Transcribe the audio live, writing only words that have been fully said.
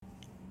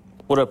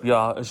What up,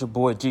 y'all? It's your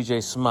boy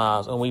DJ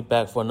Smiles, and we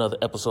back for another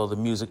episode of the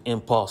Music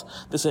Impulse.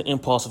 This is an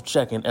impulsive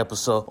check-in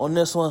episode. On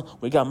this one,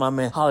 we got my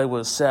man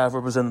Hollywood Sav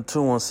representing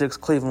 216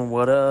 Cleveland.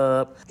 What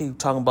up? He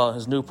talking about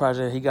his new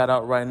project he got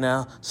out right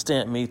now,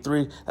 Stamp Me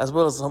 3, as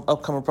well as some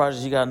upcoming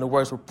projects he got in the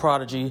works with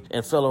Prodigy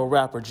and fellow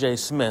rapper Jay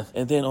Smith.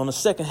 And then on the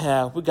second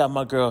half, we got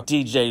my girl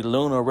DJ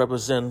Luna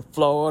representing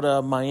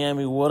Florida,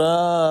 Miami. What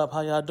up?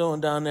 How y'all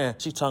doing down there?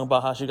 She talking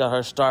about how she got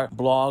her start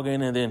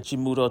blogging, and then she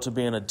moved up to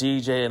being a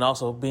DJ and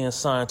also being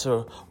signed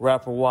to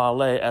rapper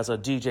Wale as a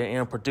DJ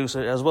and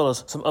producer, as well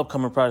as some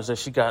upcoming projects that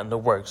she got in the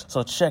works.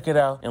 So check it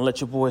out and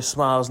let your boy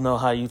Smiles know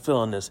how you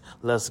feeling this.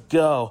 Let's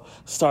go.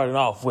 Starting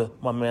off with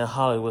my man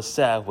Hollywood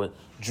Sav with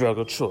Drug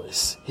of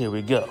Choice. Here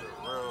we go.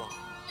 Real.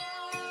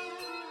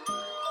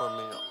 Put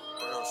me up.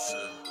 Real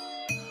shit.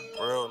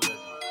 Real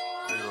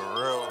nigga.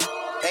 Real.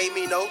 Hey,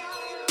 Mino.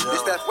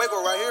 This that fuego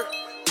right here.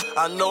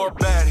 I know a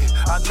baddie,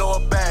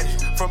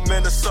 from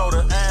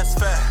Minnesota, ass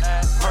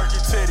fat, perky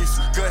titties,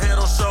 good head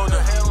on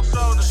shoulder.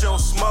 She don't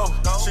smoke,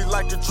 she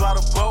like to drive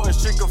the boat, and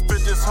she can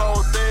fit this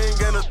whole thing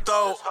in her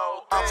throat.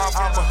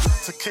 I'm a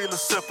tequila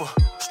sipper,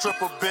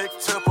 stripper, big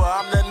tipper.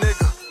 I'm that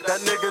nigga.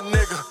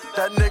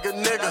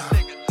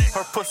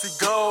 Her pussy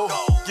gold,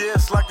 yeah,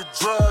 it's like a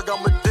drug.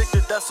 I'm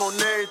addicted, that's on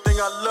everything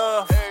I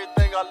love.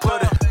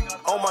 Put it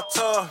on my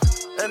tongue,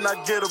 and I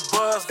get a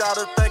buzz.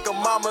 Gotta thank her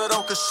mama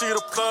though, cause she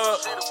the plug.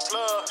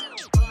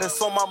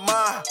 It's on my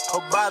mind,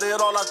 about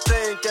it all I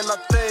think. And I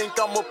think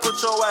I'ma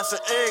put your ass in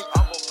ink.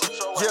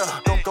 Yeah,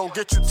 gon'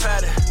 get you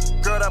tatted.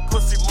 Girl, that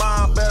pussy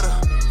mine better.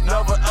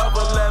 Never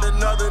ever let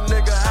another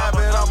nigga have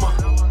it. I'm a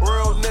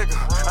real nigga,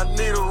 I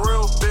need a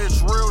real bitch,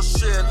 real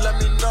shit. Let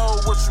me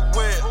know what you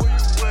with.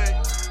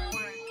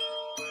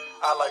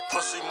 I like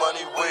pussy,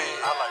 money, weed.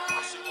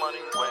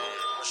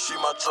 She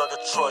my drug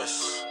of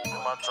choice.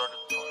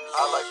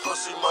 I like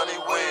pussy, money,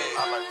 weed.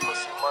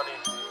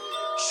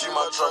 She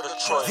my drug of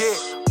choice.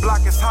 Yeah,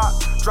 block is hot,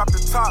 drop the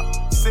top,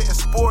 sitting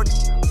sporty.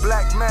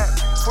 Black mat,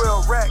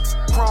 12 racks,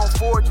 chrome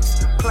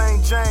forges.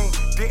 Plain Jane,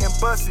 didn't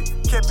bust it,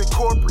 kept it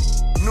corporate.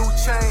 New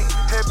chain,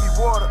 heavy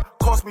water,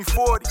 cost me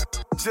 40.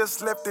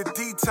 Just left the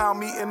D-Town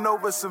meeting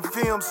over some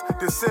films.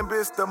 December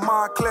is the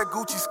Montclair,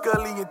 Gucci,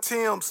 Scully, and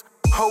Tim's.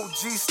 Whole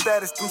G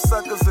status, them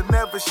suckers will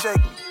never shake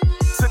me.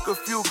 Took a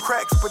few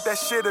cracks, but that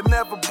shit'll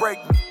never break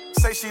me.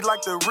 Say she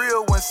like the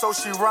real one, so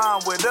she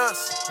rhyme with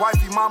us.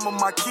 Wifey, mama,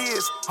 my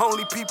kids,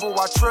 only people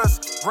I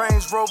trust.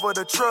 Range Rover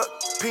the truck,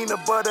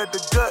 peanut butter the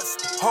guts.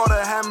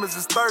 Harder hammers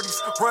is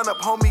 30s, run up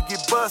homie,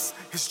 get bust.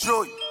 It's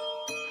joy.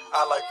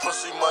 I like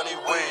pussy, money,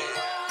 weed.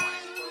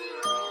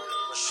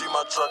 She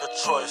my drug of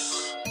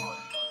choice.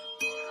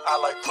 I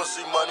like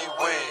pussy, money,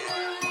 weed.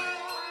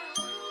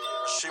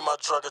 She my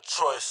drug of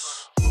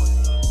choice.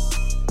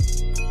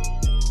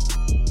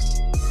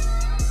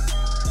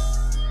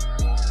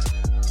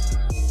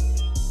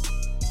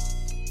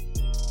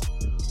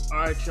 All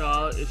right,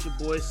 y'all, it's your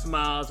boy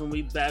Smiles, and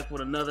we back with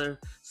another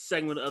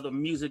segment of the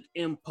Music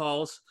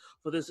Impulse.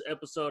 For this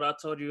episode, I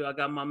told you I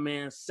got my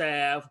man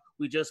Sav.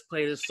 We just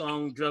played his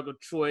song Drug of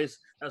Choice.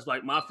 That's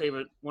like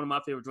one of my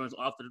favorite joints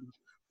off the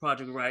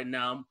project right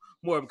now.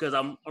 More because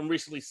I'm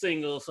recently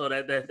single, so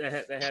that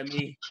had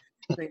me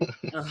thinking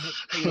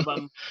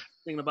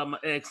about my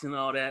ex and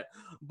all that.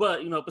 But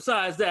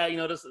besides that,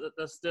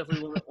 that's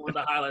definitely one of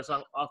the highlights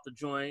off the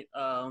joint.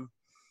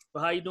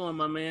 But how you doing,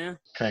 my man?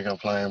 Can't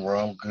complain,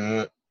 bro. I'm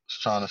good.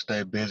 Just trying to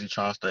stay busy,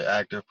 trying to stay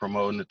active,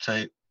 promoting the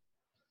tape.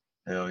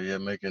 Hell yeah,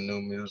 making new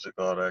music,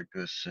 all that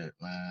good shit,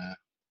 man.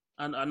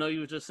 I know you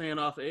were just saying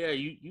off air.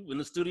 You in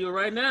the studio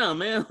right now,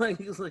 man.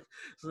 It's like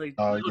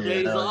oh,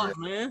 days off,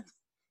 man.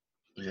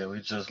 Yeah, we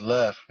just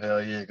left.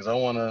 Hell yeah, because I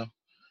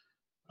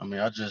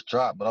just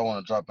dropped, but I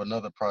want to drop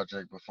another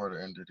project before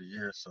the end of the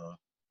year, so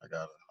I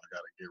gotta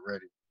get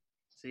ready.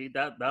 See,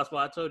 that's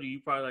why I told you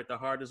probably like the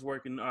hardest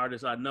working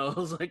artist I know.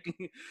 It's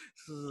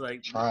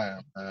like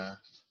trying, man.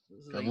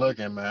 Good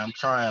looking, man. I'm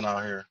trying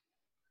out here.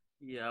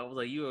 Yeah, I was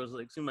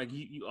like, seemed like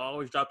you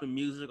always dropping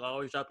music,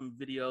 always dropping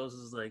videos.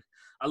 It's like,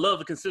 I love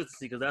the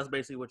consistency because that's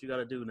basically what you got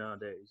to do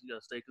nowadays. You got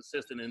to stay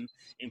consistent in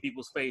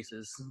people's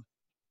faces.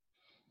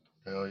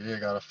 Hell yeah,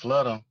 gotta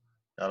flood them.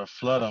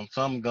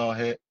 Something gonna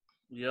hit.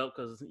 Yep,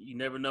 because you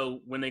never know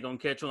when they're going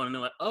to catch on. And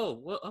they're like, oh,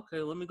 well,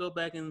 okay, let me go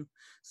back and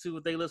see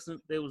what they was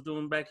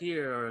doing back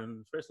here. Or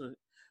especially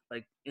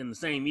like in the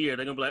same year,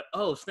 they're going to be like,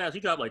 oh, snaps, you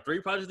dropped like 3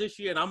 projects this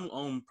year, and I'm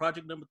on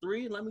project number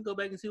 3. Let me go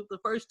back and see what the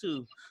first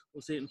 2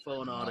 was hitting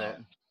for and all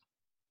that.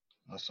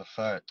 That's a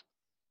fact.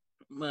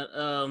 But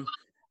I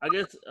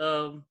guess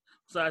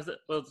besides that,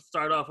 well, to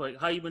start off, like,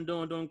 how you been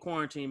doing during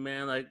quarantine,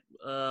 man? Like,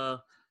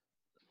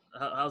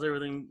 how's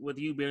everything with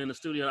you being in the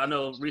studio? I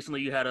know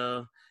recently you had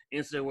a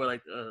incident where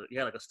like you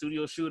had like a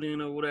studio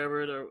shooting or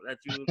whatever that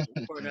you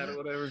recorded at or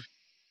whatever.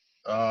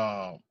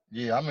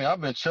 Yeah, I've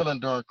been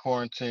chilling during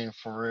quarantine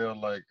for real.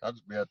 Like I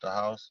just be at the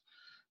house.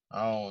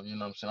 I don't,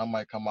 what I'm saying, I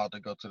might come out to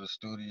go to the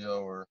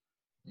studio or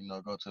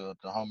go to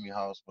the homie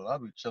house, but I'll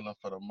be chilling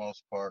for the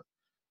most part.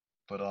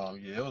 But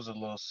yeah, it was a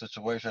little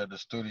situation at the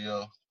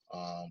studio.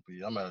 But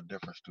yeah, I'm at a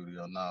different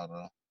studio now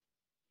though.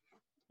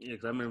 Yeah,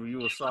 because I remember you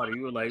were sorry.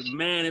 You were like,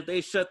 man, if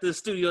they shut this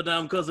studio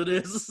down because of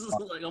this,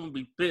 like I'm gonna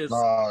be pissed.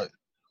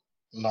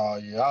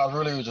 Yeah, I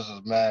really was just as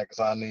mad because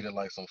I needed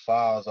like some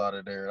files out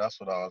of there. That's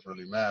what I was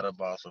really mad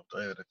about. So if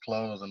they were to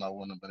close and I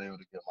wouldn't have been able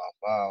to get my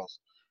files,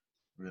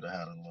 we'd have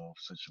had a little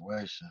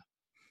situation.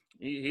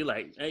 He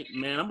like, hey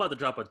man, I'm about to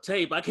drop a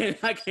tape. I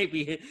can't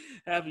be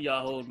having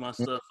y'all hold my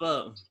stuff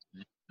up.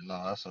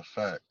 No, that's a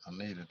fact. I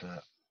needed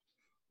that.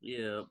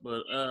 Yeah,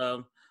 but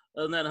other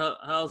than that,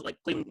 how's like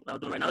Cleveland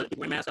doing right now? They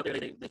wear masks out there.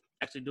 They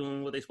actually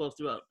doing what they supposed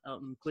to out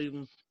in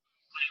Cleveland.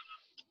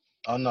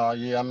 Oh no,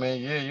 yeah. I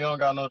mean, yeah, you don't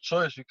got no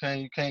choice. You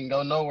can't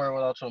go nowhere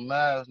without your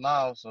mask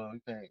now. So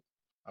you can't.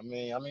 I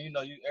mean,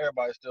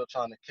 everybody's still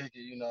trying to kick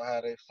it.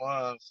 Have their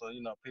fun. So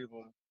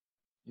people,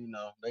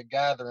 their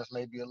gatherings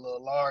may be a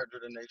little larger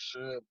than they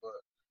should, but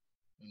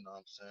what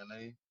I'm saying,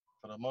 they,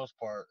 for the most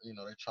part, they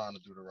trying to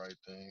do the right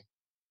thing.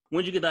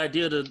 When did you get the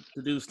idea to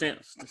do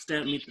Stamp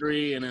Me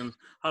 3, and then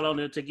how long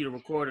did it take you to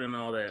record it and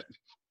all that?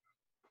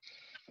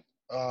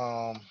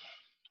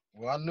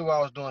 Well, I knew I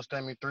was doing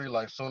Stamp Me 3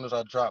 like soon as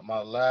I dropped my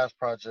last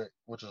project,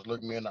 which was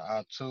Look Me in the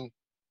Eye 2.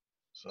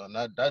 So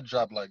that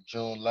dropped like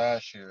June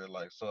last year.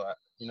 Like, so at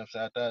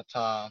that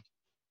time,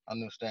 I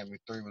knew Stamp Me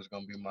 3 was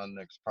gonna be my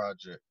next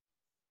project.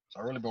 So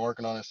I really been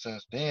working on it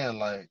since then,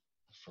 like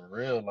for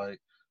real, like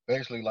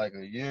basically like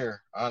a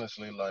year,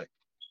 honestly. Like,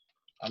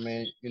 I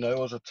mean, it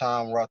was a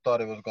time where I thought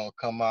it was gonna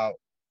come out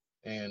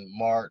in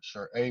March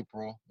or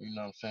April,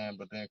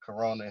 but then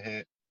Corona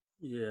hit.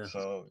 Yeah.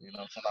 So,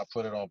 I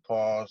put it on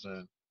pause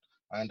and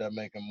I ended up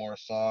making more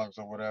songs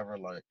or whatever.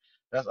 Like,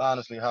 that's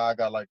honestly how I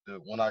got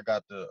when I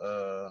got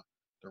the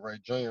Ray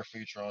Jr.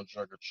 feature on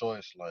Drug of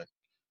Choice. Like,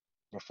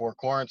 before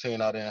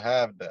quarantine, I didn't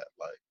have that.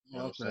 Like, you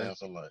know what I'm saying?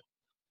 So, like,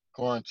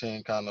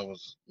 quarantine kind of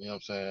was,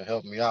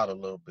 helped me out a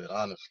little bit,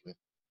 honestly.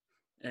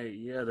 Hey,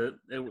 yeah,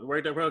 it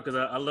worked out well because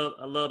I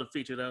love the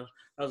feature though.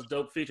 That was a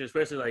dope feature,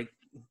 especially like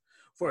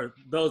for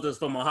those that's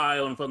from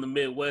Ohio and from the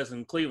Midwest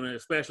and Cleveland,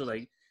 especially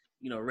like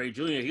Ray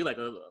Jr. He like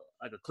a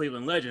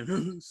Cleveland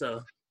legend.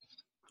 So.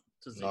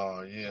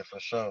 No, yeah, for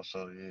sure.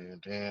 So yeah,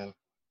 then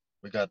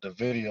we got the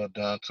video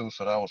done too,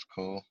 so that was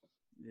cool.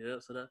 Yeah,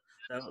 so that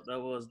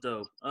was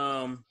dope.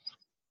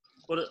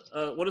 What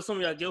are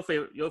some of your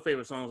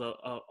favorite songs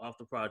off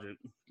the project?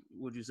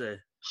 Would you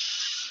say?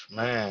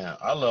 Man,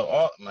 I love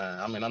all. Man,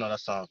 I mean, I know that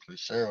sounds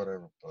cliche or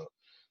whatever, but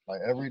like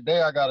every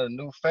day I got a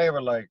new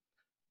favorite. Like,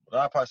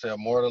 I'd probably say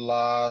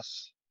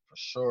Immortalize for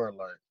sure.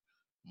 Like,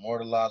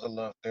 Immortalize. I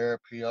love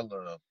Therapy. I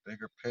love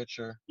Bigger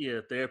Picture.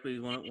 Yeah, Therapy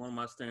is one of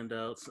my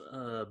standouts.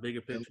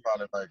 Bigger Picture.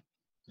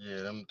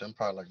 Them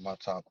probably like my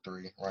top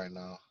 3 right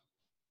now.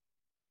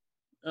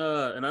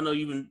 And I know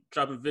you've been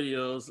dropping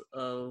videos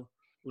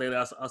lately.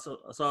 I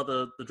saw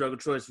the Drug of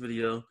Choice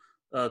video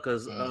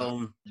because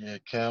yeah,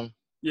 Kim.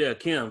 Yeah,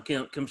 Kim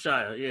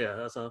Shire. Yeah,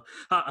 that's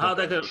how'd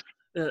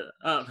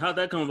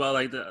that come about?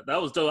 Like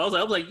that was dope. I was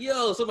like,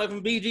 yo, somebody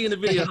from BG in the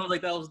video. I was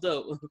like, that was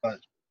dope.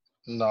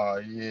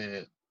 I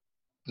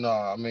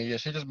mean, yeah,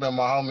 she just been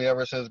my homie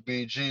ever since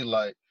BG.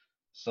 Like,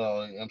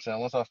 so I'm saying,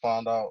 once I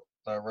found out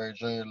that Ray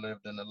Jr.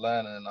 lived in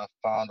Atlanta and I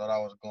found out I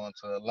was going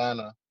to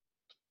Atlanta,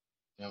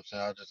 I'm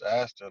saying, I just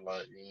asked her,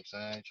 like,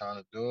 trying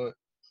to do it.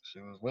 She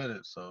was with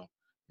it. So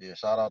yeah,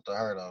 shout out to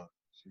her though.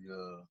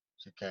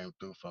 She came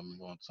through for me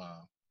one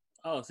time.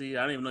 Oh, see,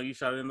 I didn't even know you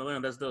shot it in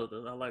Atlanta. That's dope.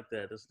 I like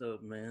that. That's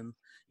dope, man.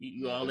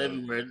 You all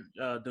everywhere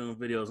doing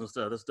videos and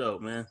stuff. That's dope,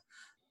 man.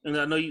 And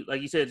I know you,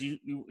 like you said, you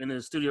in the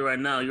studio right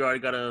now. You already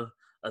got a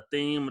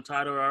theme, a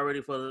title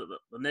already for the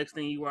next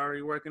thing you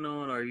already working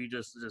on, or are you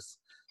just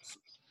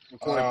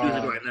recording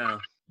music right now?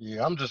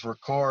 Yeah, I'm just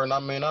recording. I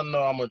mean, I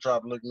know I'm gonna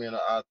drop Look Me in the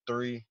Eye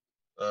 3.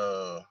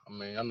 I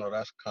mean, I know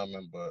that's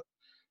coming, but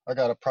I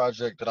got a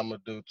project that I'm gonna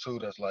do too.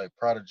 That's like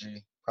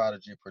Prodigy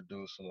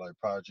producer, like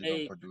Prodigy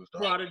gonna produce the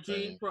whole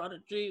thing.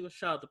 Prodigy, well,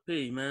 shout out to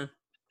P, man.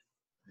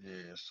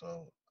 Yeah,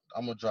 so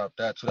I'm gonna drop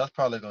that too. That's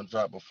probably gonna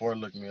drop before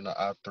Look Me in the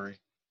Eye 3.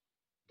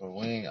 But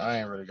I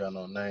ain't really got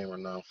no name or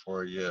nothing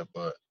for it yet,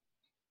 but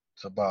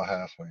it's about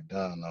halfway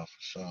done now for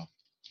sure.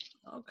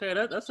 Okay,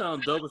 that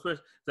sounds dope. Especially,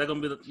 is that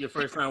gonna be your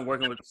first time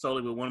working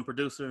solely with one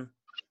producer?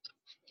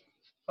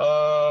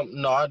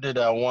 No, I did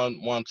that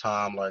one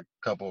time, like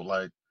couple,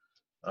 like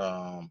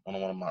on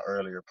one of my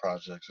earlier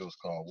projects. It was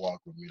called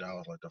Walk With Me. That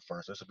was like the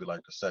first. This would be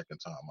like the second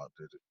time I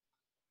did it.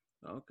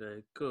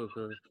 Okay, cool.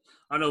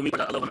 I know me.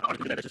 I love when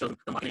artists do that. That shows them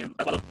lock in.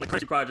 I love like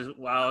Currency projects.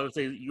 Wow, I would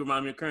say you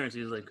remind me of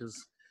Currency, is like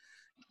because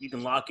you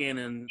can lock in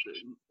and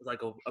it's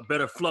like a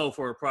better flow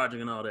for a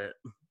project and all that.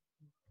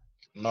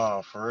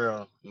 No, for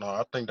real. No,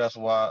 I think that's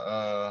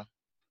why.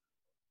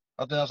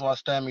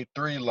 Stamp Me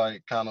 3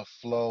 like kind of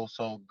flows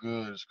so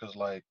good, is because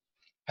like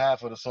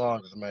half of the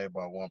songs is made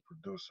by one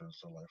producer.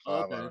 So like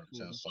 5 out of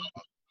 10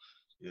 songs.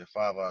 Yeah,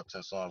 5 out of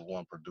 10 songs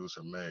one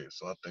producer made.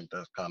 So I think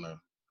that's kind of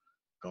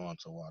going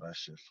to why that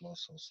shit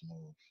flows so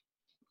smooth.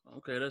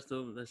 Okay, that's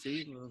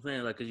see what I'm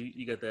saying, like, cause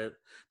you got that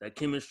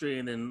chemistry,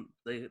 and then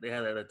they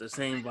have that, like, the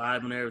same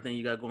vibe and everything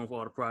you got going for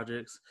all the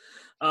projects.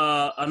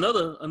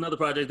 Another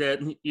project that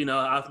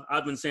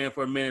I've been saying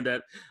for a minute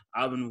that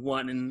I've been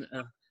wanting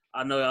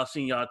I know y'all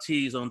seen y'all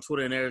tease on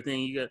Twitter and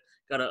everything. You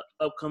got an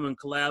upcoming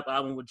collab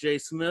album with Jay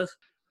Smith.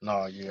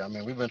 No, yeah, I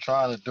mean, we've been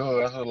trying to do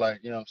it. That's what, like,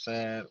 you know what I'm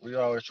saying? We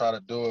always try to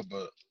do it,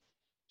 but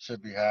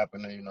should be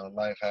happening, you know,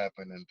 life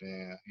happened, and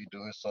then he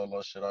do his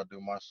solo shit, I do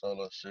my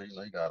solo shit. You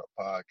know, he got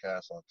a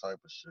podcast, all type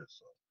of shit,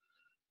 so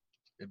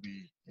it'd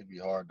be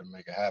hard to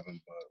make it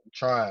happen, but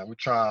we're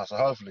trying. So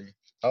hopefully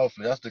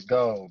that's the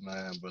goal,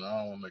 man. But I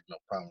don't want to make no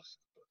promises.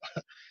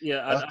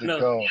 Yeah, That's I the know.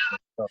 goal.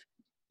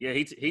 Yeah,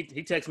 he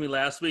texted me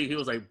last week. He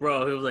was like,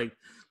 bro, he was like,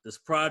 this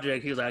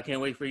project, he was like, I can't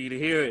wait for you to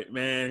hear it,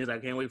 man. He's like,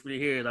 I can't wait for you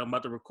to hear it. I'm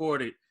about to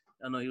record it.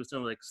 I know he was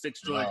telling me like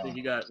 6 joints that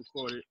he got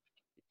recorded.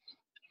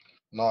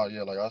 No,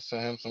 yeah, like I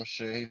sent him some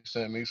shit, he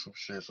sent me some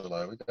shit. So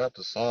like we got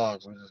the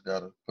songs, we just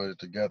gotta put it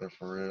together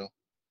for real.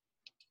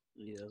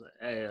 Yeah,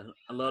 hey,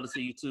 I love to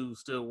see you two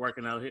still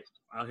working out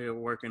here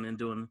working and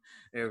doing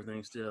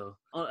everything still.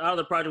 Out of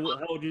the project,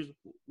 what would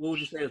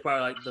you say is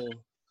probably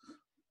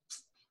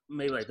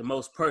like the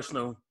most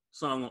personal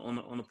song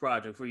on the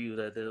project for you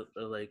that they're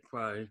like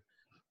probably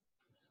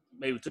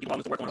maybe took you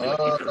long to work on?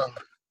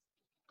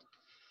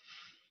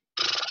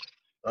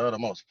 The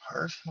most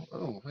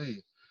personal.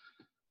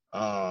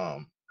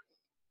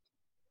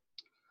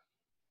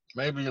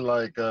 Maybe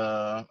like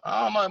I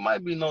don't know. It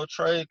might be No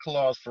Trade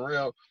Clause for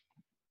real,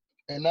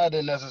 and that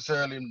didn't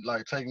necessarily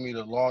like take me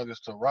the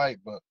longest to write,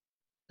 but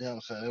you know what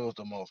I'm saying, it was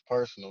the most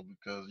personal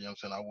because you know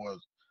what I'm saying,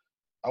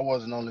 I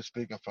wasn't only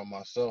speaking for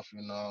myself,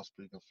 you know, I was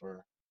speaking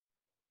for,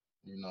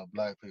 you know,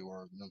 Black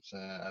people, you know what I'm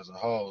saying, as a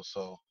whole.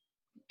 So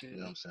you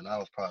know what I'm saying, that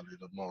was probably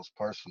the most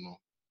personal.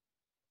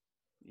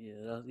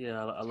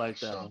 Yeah, I like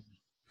that So,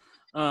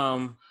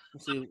 one.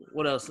 Let's see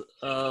what else.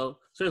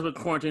 Since with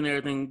quarantine and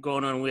everything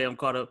going on, we haven't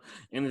caught up.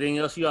 Anything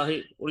else you out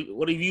here?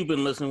 What have you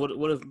been listening?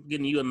 What is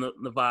getting you in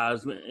the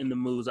vibes, in the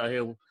moods out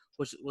here?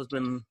 What's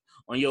been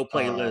on your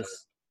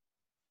playlist?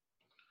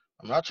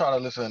 I mean, I try to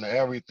listen to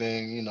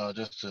everything, you know,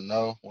 just to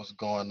know what's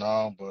going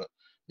on. But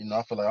you know,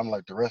 I feel like I'm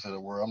like the rest of the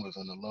world. I'm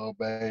listening to Lil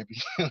Baby.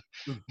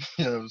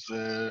 You know what I'm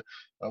saying?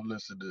 I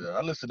listen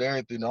to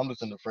everything. I'm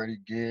listening to Freddie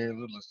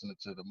Gibbs. I'm listening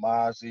to the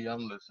Mozzie.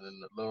 I'm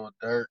listening to Lil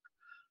Durk.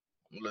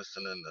 I'm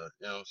listening to,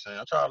 you know what I'm saying?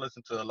 I try to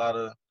listen to a lot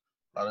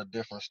of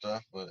different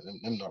stuff, but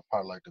them are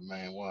probably like the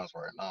main ones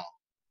right now.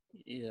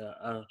 Yeah,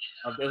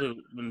 I've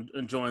definitely been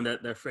enjoying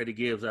that Freddie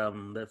Gibbs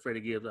album. That Freddie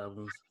Gibbs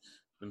album's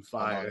been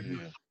fire.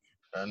 Yeah.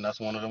 And that's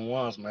one of them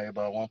ones made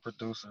by one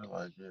producer.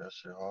 Like, yeah, that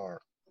shit hard.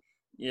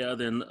 Yeah,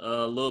 then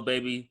Lil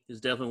Baby is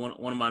definitely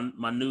one of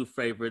my new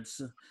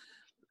favorites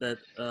that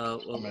the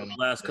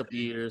last couple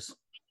of years.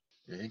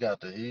 Yeah,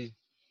 he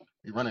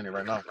running it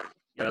right now.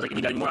 Yeah, I was like,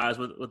 he got more eyes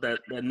with that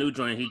new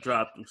joint he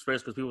dropped, especially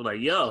because people were like,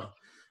 yo,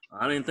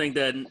 I didn't think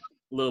that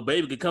Lil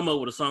Baby could come up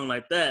with a song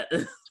like that.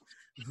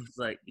 It's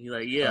like, he's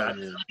like, yeah.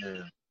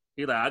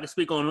 He's like, I can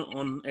speak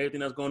on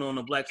everything that's going on in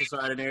the Black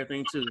society and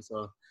everything too.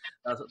 So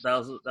that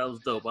was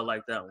dope. I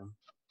like that one.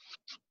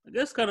 I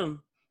guess kind of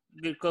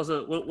because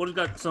what you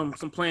got some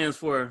plans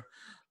for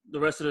the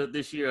rest of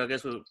this year, I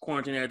guess, with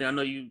quarantine and everything. I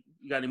know you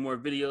got any more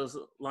videos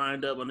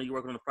lined up. I know you're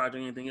working on a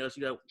project. Anything else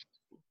you got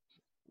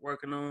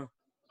working on?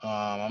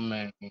 I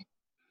mean,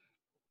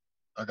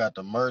 I got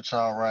the merch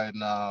out right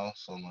now.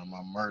 So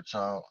my merch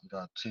out. I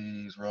got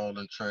tees,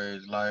 rolling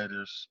trays,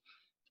 lighters,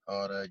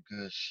 all that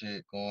good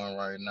shit going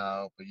right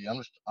now. But yeah,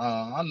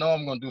 I know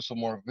I'm gonna do some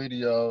more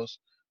videos.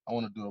 I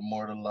want to do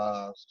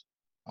Immortalized.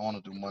 I want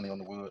to do Money on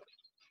the Wood.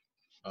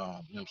 You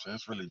know what I'm saying?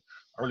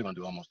 I really want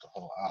to do almost the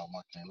whole album.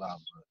 I can't lie,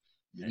 but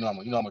you know I'm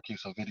gonna keep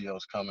some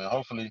videos coming.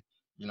 Hopefully,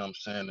 you know what I'm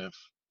saying, if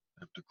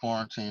the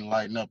quarantine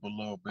lighten up a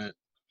little bit,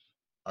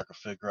 I could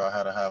figure out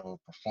how to have a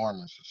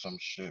performance or some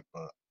shit.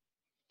 But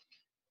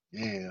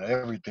yeah,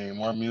 everything,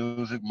 more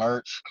music,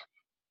 merch,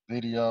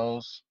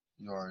 videos.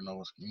 You already know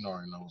what's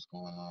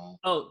going on.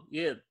 Oh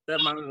yeah, that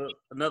might be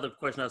another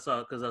question I saw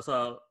because I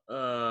saw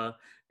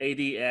AD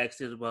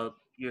asked it about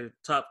your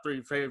top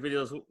 3 favorite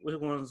videos. Which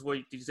ones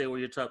did you say were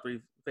your top 3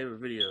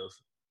 favorite videos?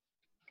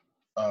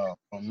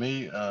 For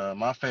me,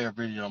 my favorite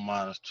video of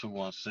mine is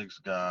 216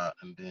 God,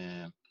 and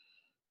then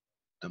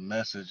The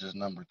Message is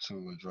number 2,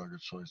 and Drug of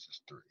Choice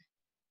is 3.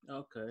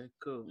 Okay,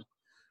 cool.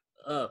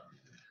 The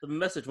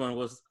Message one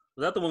was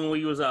that the one where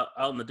you was out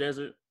in the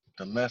desert?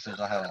 The Message,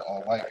 I had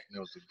all white, and it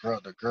was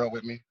the girl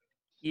with me.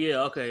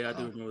 Yeah, okay, I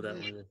do remember that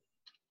one.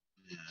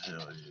 Yeah,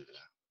 hell yeah.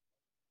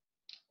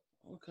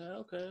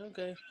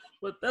 Okay.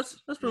 But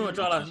that's pretty much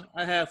all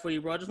I have for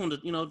you, bro. I just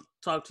wanted to,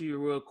 talk to you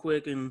real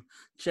quick and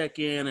check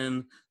in.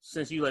 And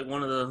since you like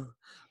one of the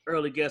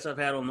early guests I've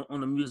had on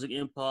the Music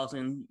Impulse,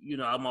 and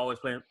I'm always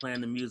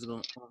playing the music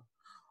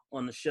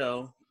on the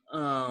show.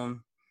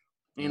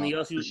 Anything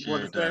else you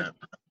want to say?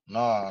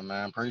 Nah,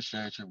 man.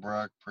 Appreciate you,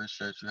 bro.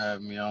 Appreciate you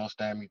having me on.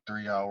 Stand Me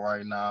 3 out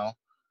right now.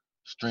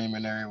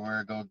 Streaming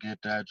everywhere. Go get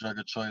that Drug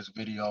of Choice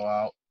video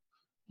out.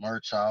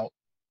 Merch out.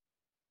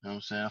 You know what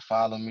I'm saying?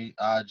 Follow me,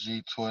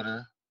 IG,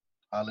 Twitter,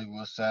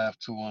 Hollywood Sav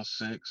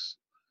 216.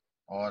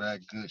 All that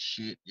good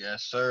shit.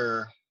 Yes,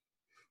 sir.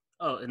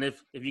 Oh, and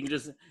if you can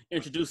just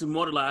introduce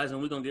Immortalized,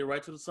 and we're going to get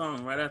right to the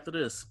song right after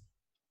this.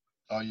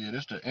 Oh, yeah.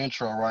 This is the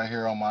intro right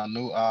here on my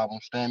new album,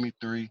 Stand Me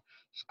 3.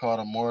 It's called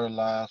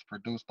Immortalized,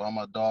 produced by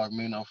my dog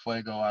Mino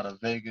Fuego out of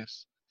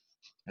Vegas.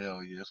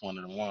 Hell yeah, it's one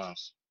of the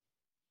ones.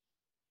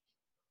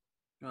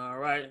 All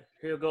right,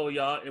 here go,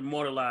 y'all.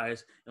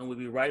 Immortalized, and we'll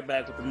be right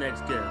back with the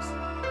next guest.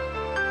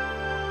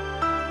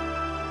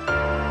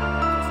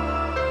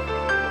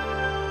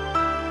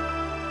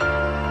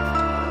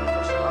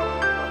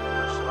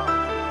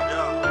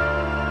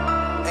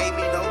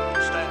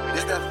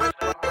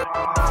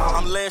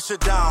 I'm laying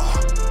shit down.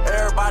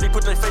 Everybody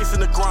put their face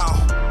in the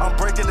ground. I'm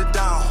breaking it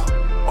down.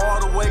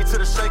 All the way to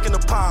the shaking the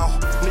pound.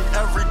 Need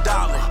every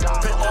dollar.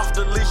 Pin off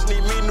the leash,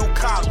 need me new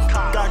collar.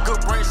 Got good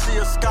brain, she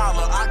a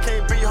scholar. I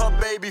can't be her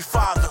baby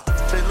father.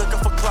 They looking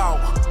for clout.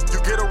 You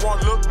get a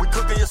wrong look, we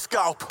cooking your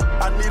scalp.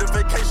 I need a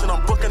vacation,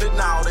 I'm booking it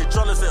now. They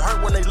jealous, it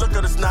hurt when they look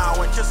at us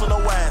now. Ain't kissing no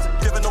ass,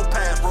 giving no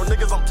pass. Bro,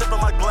 niggas, I'm tipping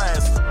my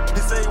glass.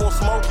 He say he won't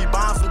smoke, he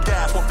buying some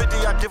gas.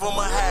 150, I give him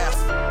a half.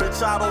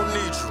 Bitch, I don't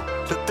need you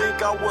to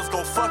think I was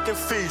gon' fucking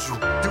feed you.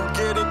 You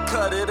get it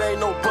cut, it ain't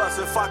no bus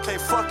if I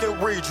can't fucking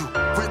read you.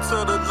 We to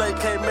the lake,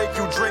 can't make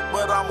you drink,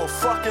 but I'ma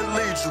fucking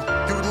lead you.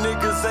 You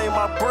niggas ain't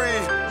my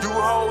breed, you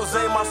hoes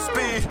ain't my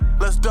speed.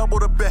 Let's double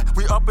the bet,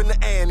 we up in the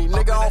ante.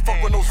 Nigga, I don't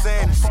fuck with no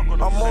Xannies.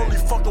 I'm only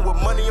fucking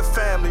with money and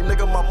family.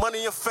 Nigga, my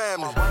money and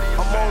family.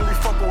 I'm only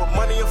fucking with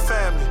money and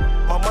family.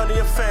 My money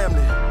and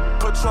family.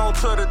 Patron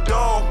to the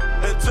dome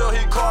until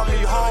he call me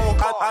home.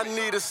 I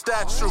need a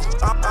statue.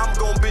 I'm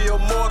gonna be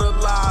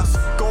immortalized.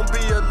 Gonna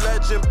be a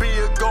legend, be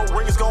a GOAT.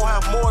 Rings gonna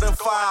have more than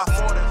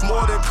 5.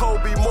 More than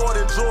Kobe, more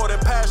than Jordan.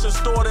 Passion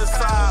stored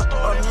inside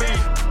of me.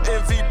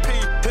 MVP,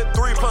 hit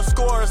 3+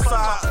 score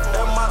inside.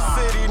 In my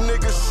city,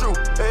 niggas shoot.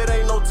 It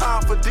ain't no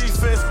time for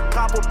defense.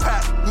 Copper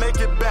pack, make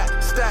it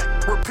back,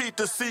 stack, repeat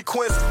the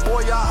sequence.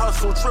 Boy, I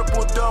hustle,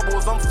 triple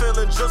doubles. I'm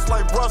feeling just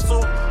like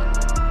Russell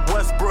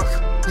Westbrook,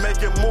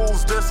 making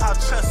moves, this how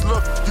chess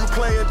look. You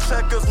playing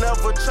checkers,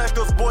 never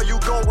checkers, boy, you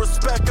gon'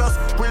 respect us.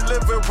 We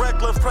living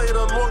reckless, pray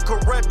the Lord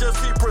correct us,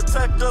 he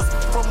protect us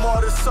from all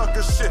this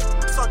sucker shit.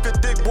 Sucker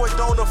dick, boy,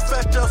 don't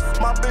affect us.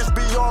 My bitch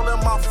be all in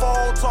my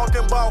phone,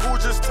 talking about who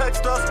just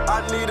text us.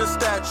 I need a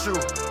statue,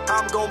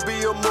 I'm gon' be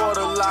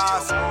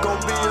immortalized. Gon'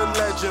 be a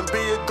legend,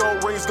 be a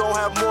GOAT, rings gon'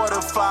 have more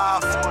than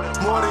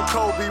 5. More than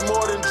Kobe,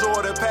 more than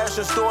Jordan,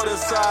 passion stored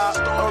inside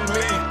of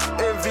me.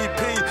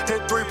 MVP,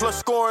 hit 3+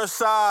 score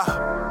inside.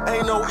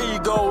 Ain't no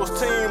egos,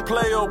 team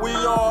player, we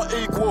all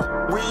equal.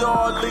 We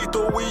all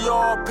lethal, we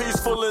all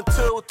peaceful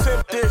until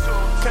tempted.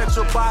 Catch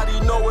a body,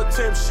 no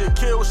attempt shit.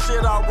 Kill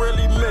shit, I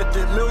really meant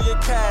it. Million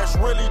cash,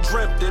 really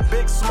dreamt it.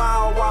 Big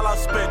smile while I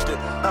spent it.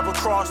 Never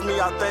crossed me,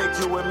 I thank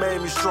you, it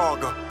made me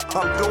stronger.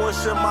 I'm doing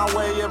shit my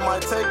way, it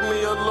might take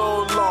me a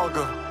little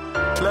longer.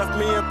 Left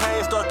me in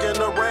pain, stuck in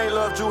the rain,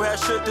 loved you, had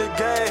shit to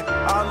gain.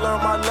 I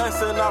learned my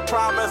lesson, I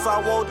promise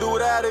I won't do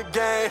that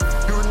again.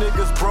 You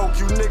niggas broke,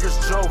 you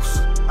niggas jokes.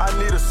 I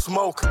need a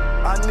smoke,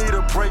 I need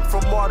a break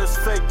from all this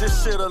fake.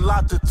 This shit a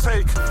lot to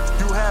take.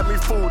 You had me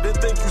fooled, didn't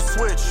think you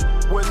switched.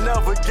 Would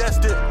never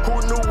guessed it. Who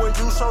knew when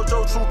you showed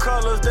your true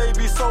colors, they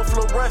be so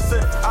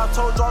fluorescent. I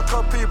told y'all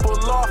cut people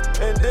off,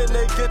 and then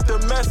they get the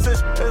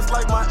message. It's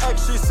like my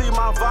ex, she see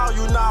my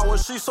value now,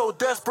 and she so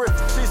desperate.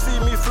 She see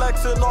me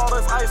flexing, all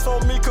this ice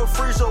on me could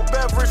freeze your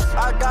beverage.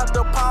 I got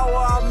the power,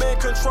 I'm in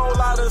control,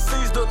 I done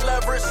seized the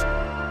leverage.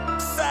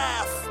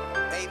 Saf.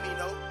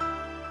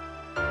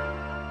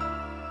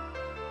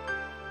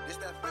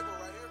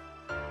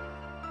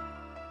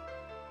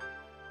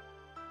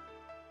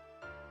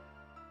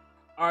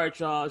 All right,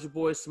 y'all, it's your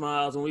boy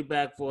Smiles, and we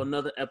back for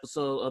another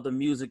episode of the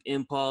Music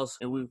Impulse.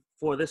 And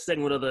for this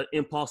segment of the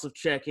Impulsive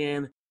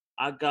Check-In,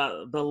 I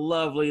got the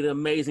lovely, the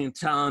amazing,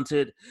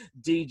 talented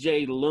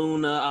DJ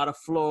Luna out of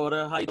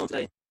Florida. How you doing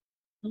today?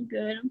 I'm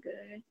good.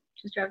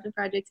 Just dropped a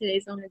project today,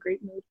 so I'm in a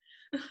great mood.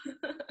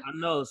 I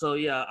know. So,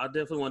 yeah, I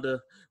definitely wanted to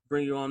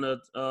bring you on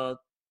to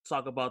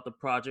talk about the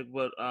project.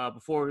 But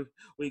before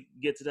we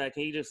get to that,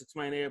 can you just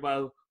explain to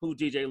everybody who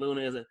DJ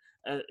Luna is?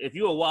 If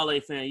you're a Wale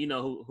fan, you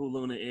know who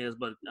Luna is.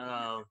 But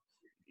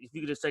if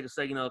you could just take a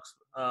second,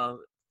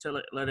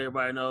 let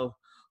everybody know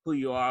who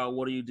you are,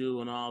 what do you do,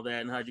 and all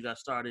that, and how you got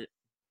started.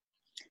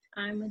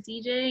 I'm a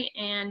DJ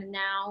and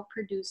now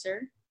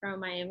producer from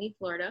Miami,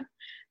 Florida.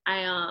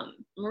 I'm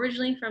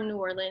originally from New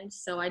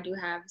Orleans, so I do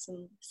have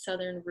some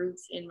Southern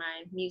roots in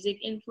my music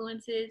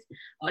influences,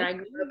 but I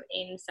grew up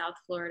in South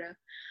Florida,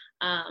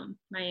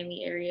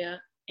 Miami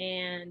area,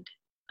 and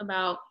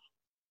about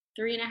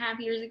 3.5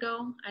 years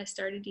ago, I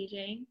started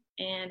DJing,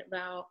 and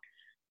about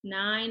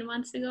 9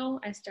 months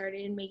ago, I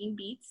started making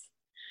beats.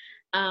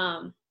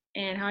 And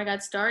how I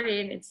got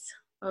started, it's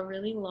a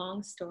really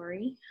long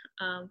story,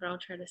 but I'll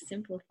try to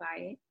simplify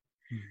it.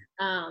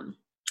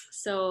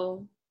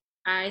 So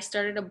I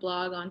started a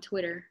blog on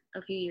Twitter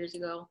a few years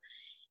ago,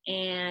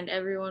 and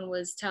everyone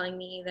was telling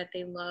me that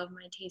they love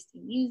my taste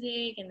in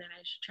music and that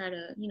I should try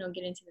to,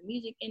 get into the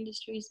music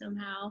industry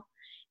somehow.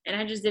 And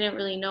I just didn't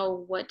really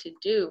know what to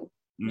do,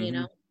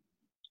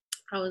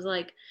 I was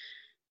like,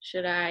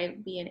 should I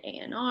be an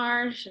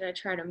A&R? Should I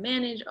try to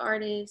manage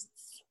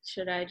artists?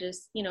 Should I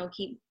just,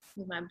 keep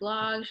with my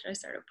blog? Should I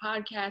start a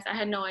podcast? I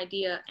had no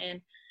idea,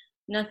 and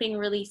nothing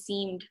really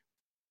seemed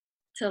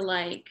to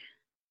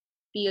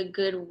be a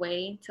good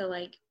way to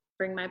like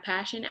bring my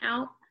passion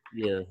out.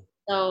 Yeah.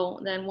 So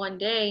then one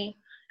day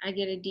I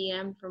get a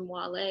DM from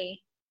Wale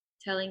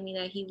telling me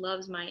that he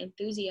loves my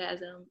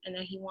enthusiasm and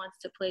that he wants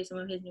to play some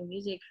of his new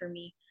music for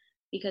me,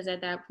 because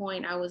at that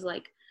point I was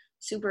like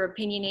super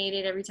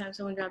opinionated. Every time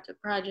someone dropped a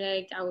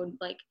project, I would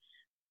like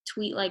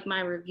tweet like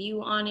my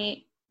review on it.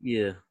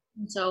 Yeah.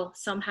 And so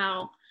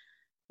somehow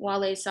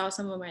Wale saw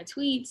some of my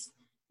tweets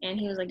and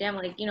he was like, damn,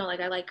 like, you know, like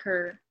I like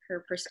her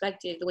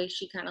perspective, the way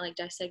she kind of like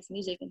dissects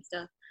music and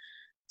stuff.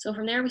 So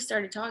from there we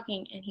started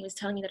talking, and he was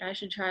telling me that I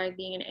should try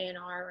being an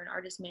A&R or an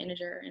artist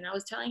manager. And I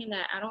was telling him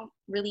that I don't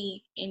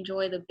really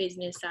enjoy the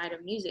business side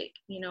of music.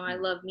 You know, I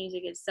love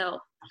music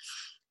itself.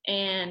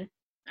 And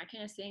I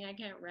can't sing, I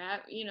can't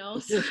rap, you know.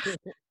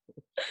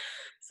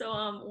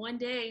 So one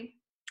day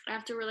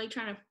after we're like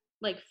trying to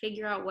like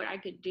figure out what I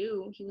could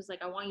do, he was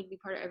like, I want you to be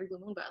part of Every Blue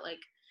Moon, but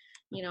like,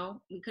 you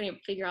know, we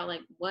couldn't figure out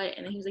like what.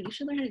 And then he was like, you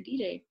should learn how to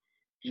DJ.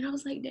 And I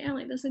was like, damn,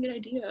 like that's a good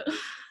idea.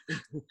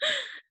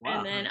 Wow.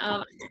 And then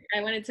I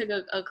went and took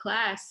a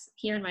class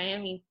here in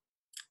Miami,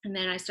 and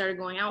then I started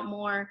going out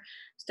more,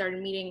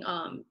 started meeting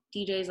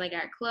DJs like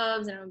at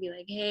clubs, and I would be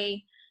like,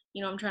 hey,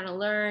 you know, I'm trying to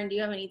learn. Do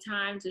you have any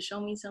time to show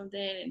me something?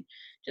 And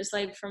just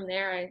like from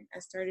there, I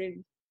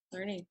started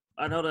learning.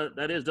 I know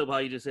that is dope how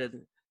you just said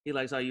he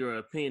likes how you're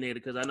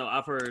opinionated, because I know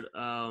I've heard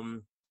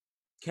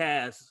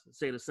Cass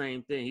say the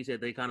same thing. He said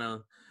they kind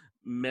of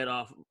met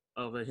off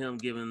of him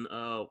giving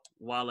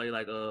Wale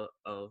like a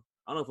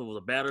I don't know if it was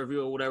a bad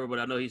review or whatever, but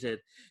I know he said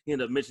he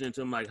ended up mentioning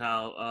to him like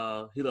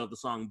how he loved the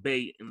song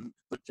Bait and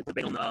put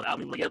Bait on the album.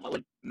 He was like, yeah,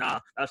 like, nah,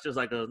 that's just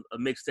like a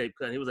mixtape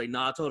cut. He was like,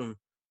 nah, I told him,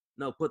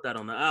 no, put that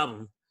on the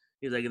album.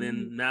 He's like, and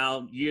then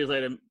now years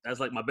later, that's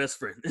like my best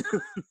friend.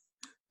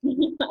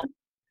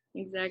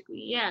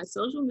 Exactly. Yeah,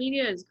 social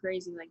media is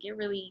crazy. Like it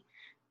really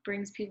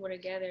brings people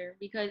together,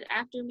 because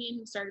after me and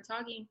him started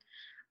talking,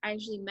 I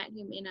actually met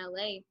him in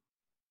LA.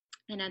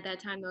 And at that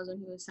time, that was when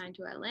he was signed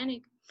to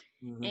Atlantic.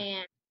 Mm-hmm.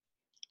 And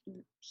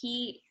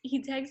he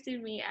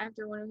texted me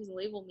after one of his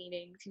label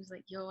meetings. He was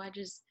like, yo, I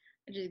just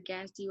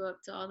gassed you up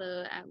to all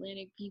the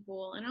Atlantic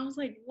people. And I was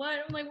like, what?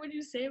 I'm like, what did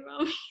you say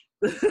about me?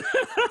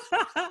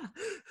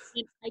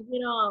 And I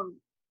get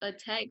a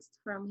text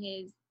from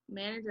his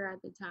manager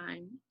at the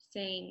time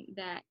saying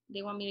that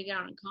they want me to get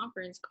on a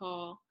conference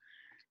call.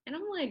 And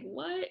I'm like,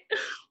 what?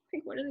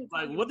 Like, what are they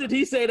like, what did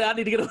he say that I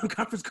need to get on a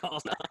conference call?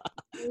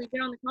 We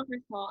get on the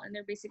conference call, and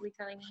they're basically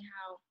telling me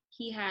how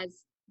he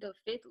has the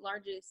 5th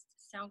largest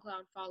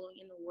SoundCloud following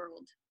in the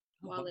world.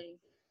 Wale,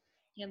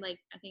 he had like,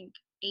 I think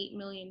 8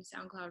 million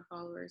SoundCloud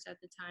followers at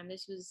the time.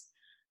 This was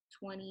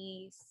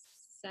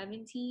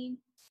 2016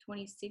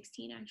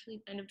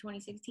 actually, end of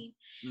 2016.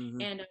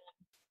 Mm-hmm.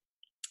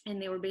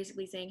 And they were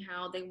basically saying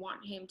how they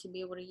want him to be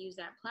able to use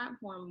that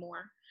platform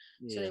more.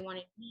 Yeah. So they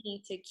wanted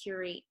me to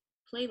curate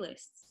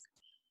playlists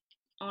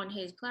on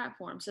his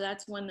platform. So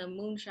that's when the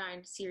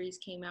Moonshine series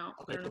came out.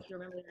 I don't know if you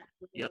remember that.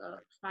 It was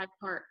a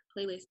 5-part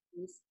playlist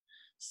series.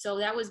 So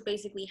that was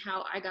basically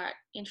how I got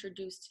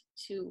introduced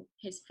to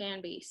his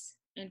fan base.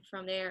 And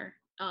from there,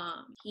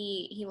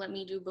 he let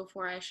me do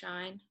Before I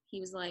Shine. He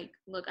was like,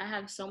 look, I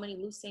have so many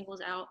loose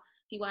singles out.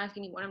 People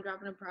asking me when I'm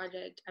dropping a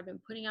project. I've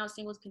been putting out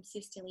singles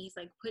consistently. He's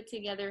like, put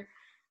together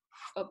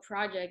a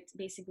project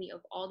basically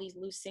of all these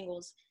loose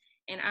singles.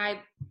 And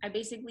I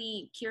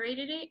basically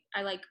curated it.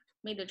 I like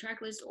made the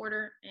track list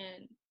order,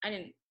 and I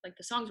didn't like,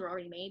 the songs were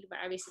already made, but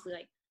I basically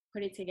like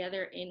put it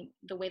together in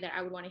the way that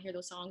I would want to hear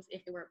those songs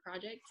if they were a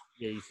project.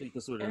 Yeah, you think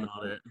this would and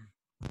all that.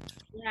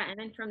 Yeah, and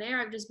then from there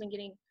I've just been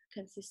getting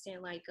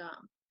consistent like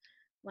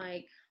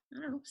I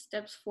don't know,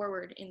 steps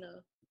forward in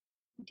the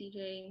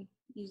DJ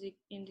music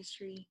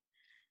industry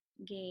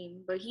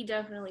game. But he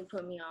definitely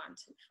put me on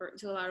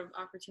to a lot of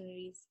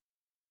opportunities.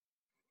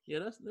 Yeah,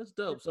 that's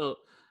dope. So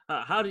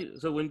how do you?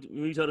 So when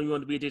you told him you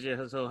wanted to be a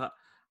DJ, so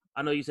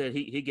I know you said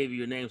he gave you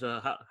your name. So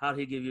how did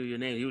he give you your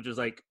name? He would just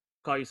like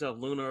call yourself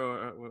Luna,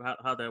 or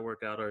how'd that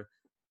work out? Or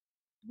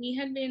he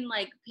had been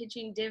like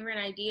pitching different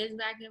ideas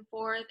back and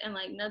forth, and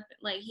like nothing.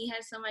 Like he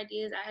had some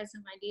ideas, I had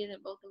some ideas,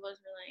 and both of us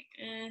were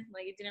like,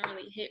 like it didn't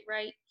really hit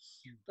right.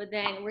 But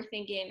then we're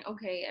thinking,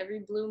 okay,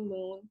 Every Blue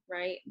Moon,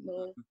 right?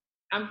 Moon.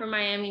 I'm from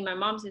Miami. My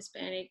mom's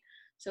Hispanic,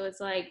 so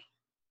it's like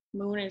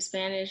moon in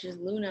Spanish is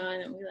Luna,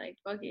 and we like,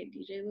 fuck it,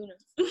 DJ Luna.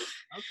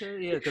 Okay,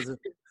 yeah,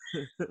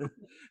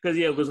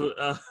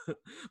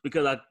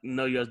 because I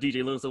know you as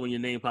DJ Luna, so when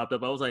your name popped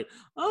up, I was like,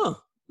 oh,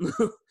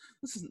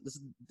 this is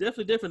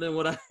definitely different than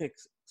what I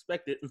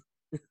expected.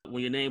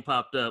 When your name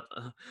popped up,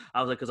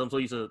 I was like, because I'm so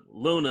used to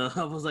Luna,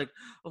 I was like,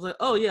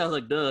 oh yeah, I was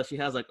like, duh, she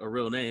has like a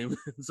real name,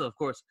 so of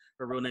course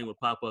her real name would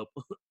pop up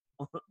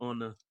on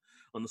the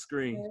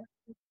screen.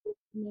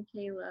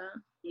 Michaela.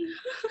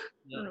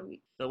 Yeah.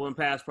 The one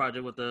past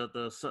project with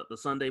the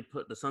Sunday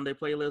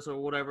playlist or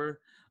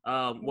whatever.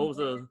 What was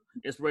the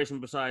inspiration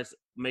besides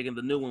making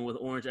the new one with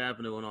Orange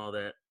Avenue and all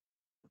that?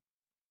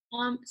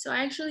 So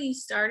I actually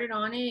started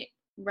on it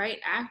right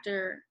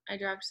after I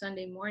dropped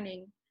Sunday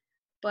Morning,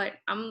 but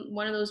I'm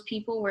one of those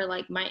people where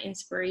like my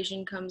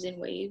inspiration comes in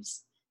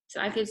waves.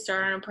 So I could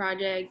start on a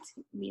project,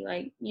 be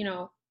like, you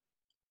know,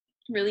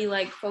 really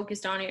like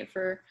focused on it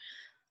for,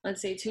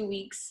 let's say, 2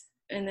 weeks,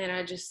 and then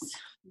I just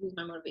lose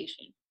my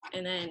motivation.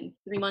 And then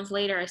 3 months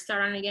later, I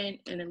start on again,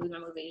 and then lose my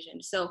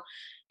motivation. So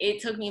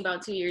it took me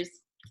about 2 years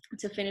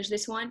to finish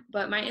this one.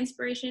 But my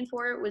inspiration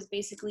for it was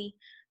basically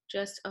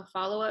just a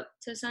follow-up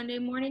to Sunday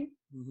Morning.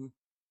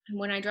 Mm-hmm.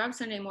 When I dropped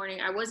Sunday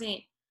Morning, I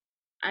wasn't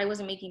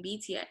making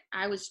beats yet.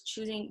 I was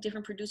choosing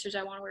different producers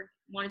I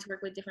wanted to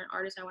work with, different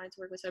artists I wanted to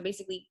work with. So I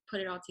basically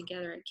put it all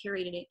together and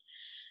curated it.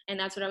 And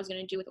that's what I was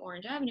going to do with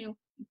Orange Avenue.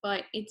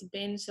 But it's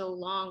been so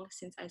long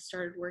since I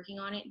started working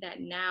on it that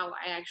now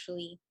I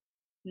actually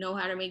know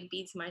how to make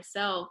beats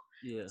myself.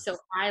 Yeah. So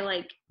I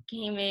like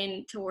came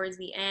in towards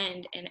the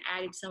end and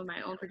added some of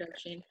my own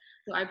production.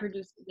 So I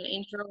produced the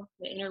intro,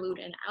 the interlude,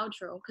 and the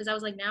outro. Because I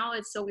was like, now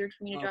it's so weird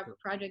for me to drop a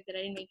project that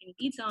I didn't make any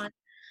beats on,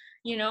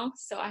 you know?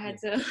 So I had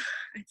to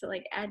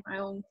like add my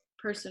own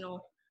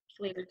personal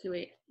flavor to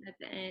it at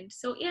the end.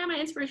 So yeah, my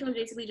inspiration was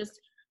basically just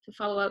to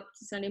follow up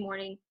to Sunday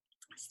Morning,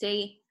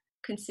 stay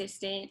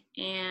consistent,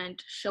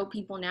 and show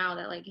people now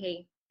that like,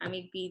 hey, I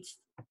make beats,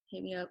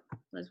 hit me up,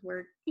 let's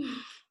work.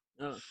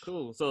 Oh,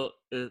 cool. So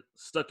is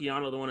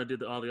Stucciano the one that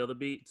did all the other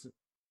beats?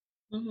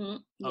 Mm-hmm.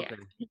 Yeah. Okay.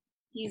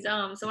 He's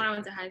someone I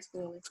went to high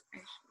school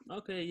with.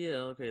 Okay, yeah,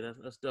 okay,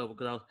 that's dope.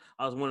 Because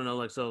I was wondering,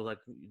 like, so like,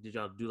 did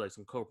y'all do like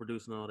some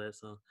co-producing and all that?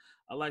 So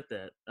I like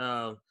that.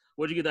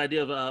 Where'd you get the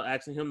idea of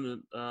asking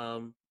him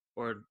to,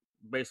 or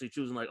basically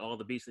choosing like all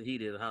the beats that he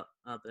did?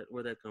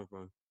 Where'd that come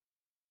from?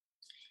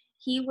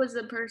 He was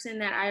the person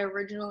that I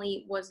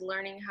originally was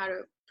learning how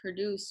to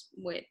produce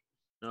with.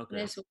 Okay.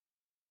 This was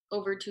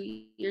over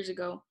 2 years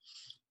ago,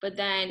 but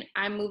then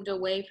I moved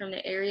away from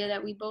the area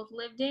that we both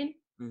lived in,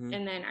 Mm-hmm.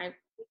 and then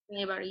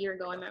about a year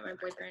ago, I met my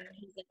boyfriend.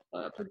 He's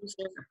a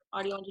producer,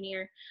 audio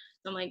engineer.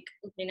 So I'm like,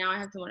 okay, now I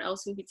have someone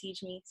else who could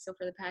teach me. So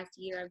for the past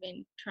year, I've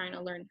been trying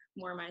to learn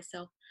more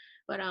myself.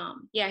 But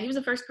yeah, he was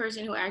the first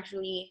person who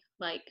actually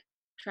like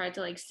tried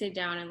to like sit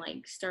down and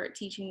like start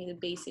teaching me the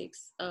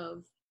basics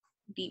of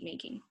beat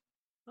making.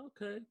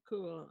 Okay,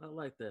 cool. I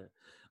like that.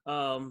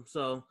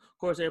 So of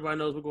course everybody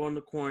knows we're going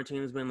to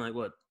quarantine. It's been like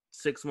what,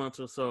 6 months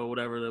or so, or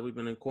whatever, that we've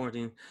been in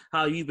quarantine.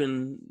 How you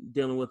been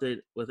dealing with it,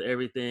 with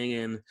everything,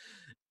 and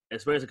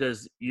especially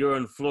because you're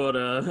in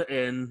Florida,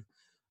 and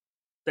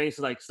thanks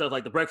to like stuff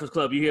like the Breakfast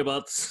Club, you hear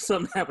about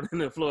something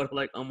happening in Florida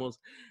like almost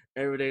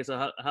every day.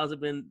 So how's it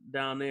been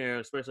down there,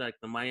 especially like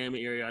the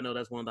Miami area? I know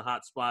that's one of the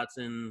hot spots,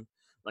 and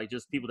like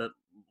just people that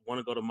want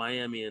to go to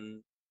Miami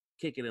and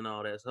kick it and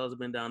all that. So how's it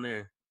been down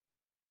there?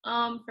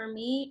 For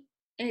me,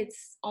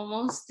 it's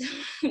almost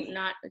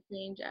not a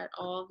change at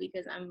all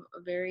because I'm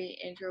a very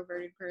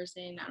introverted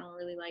person. I don't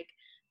really like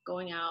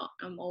going out.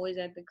 I'm always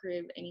at the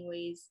crib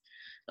anyways.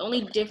 The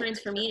only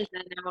difference for me is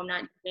that now I'm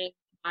not doing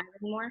live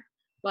anymore,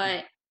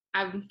 but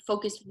I'm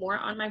focused more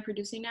on my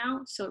producing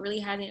now. So it really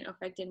hasn't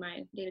affected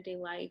my day-to-day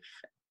life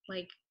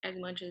like as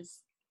much as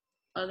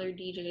other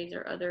DJs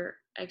or other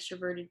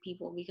extroverted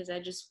people because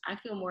I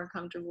feel more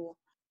comfortable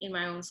in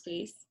my own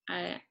space.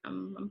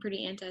 I'm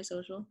pretty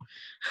antisocial,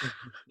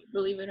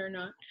 believe it or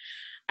not.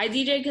 I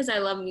DJ because I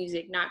love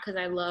music, not because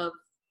I love,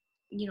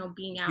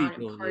 being out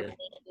and partying and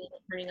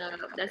turning up.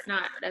 That's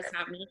not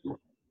me.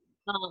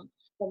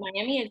 But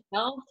Miami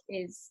itself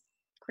is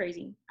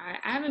crazy. I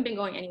haven't been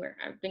going anywhere.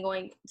 I've been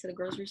going to the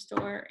grocery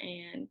store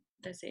and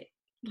that's it.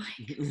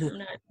 Like I'm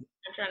not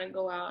trying to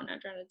go out,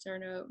 not trying to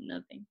turn up,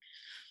 nothing.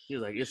 He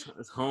was like,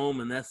 it's home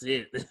and that's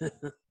it.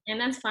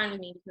 And that's fine with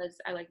me because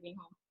I like being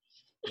home.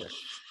 Yeah.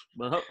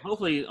 But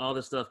hopefully all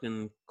this stuff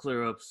can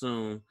clear up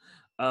soon.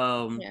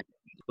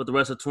 With the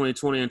rest of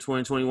 2020 and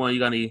 2021, you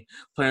got any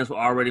plans for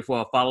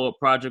a follow-up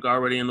project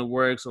already in the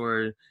works,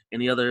 or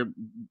any other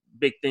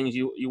big things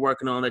you're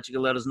working on that you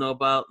can let us know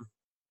about?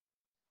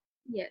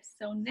 Yes.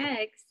 So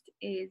next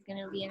is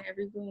gonna be an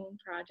Every Blue Moon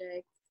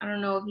project. I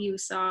don't know if you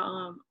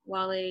saw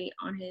Wale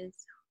on his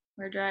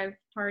hard drive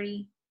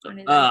party on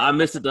his. I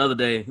missed it the other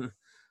day.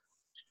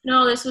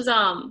 No, this was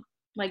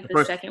like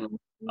the second one.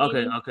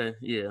 Okay.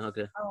 Yeah,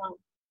 okay.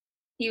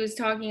 He was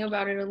talking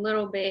about it a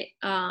little bit.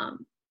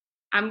 I'm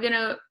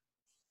gonna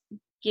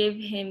give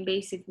him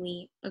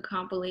basically a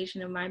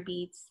compilation of my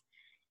beats,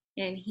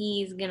 and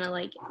he's gonna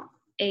like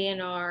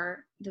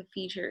A&R the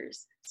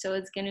features. So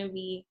it's gonna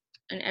be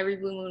an Every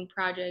Blue Moon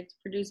project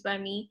produced by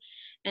me,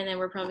 and then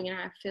we're probably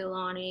gonna have Phil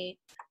on it,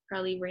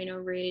 probably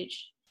Raino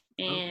Rich,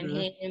 and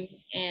him,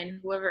 and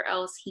whoever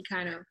else he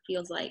kind of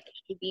feels like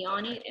should be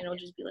on it, and it'll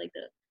just be like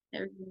the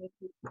Every Blue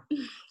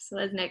Moon. So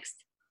that's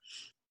next.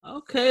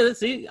 Okay,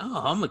 let's see.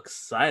 Oh, I'm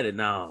excited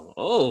now.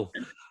 Oh,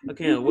 I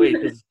can't wait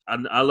because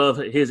I love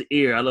his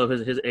ear. I love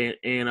his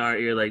A&R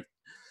ear. Like,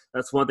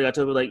 that's one thing I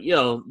tell people. Like,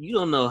 yo, you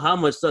don't know how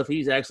much stuff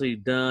he's actually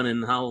done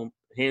and how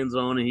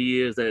hands-on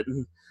he is that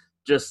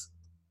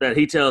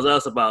he tells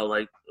us about.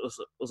 Like,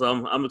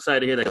 so I'm excited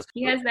to hear that.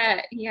 He has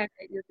that ear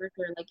for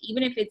sure. Like,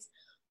 even if it's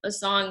a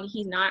song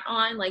he's not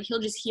on, like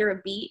he'll just hear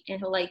a beat and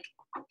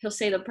he'll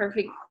say the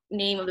perfect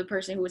name of the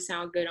person who would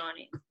sound good on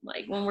it.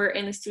 Like when we're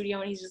in the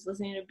studio and he's just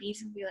listening to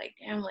beats and be like,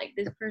 damn, like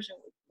this person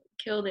would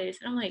kill this.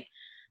 And I'm like,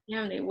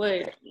 damn, they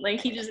would.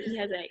 Like he has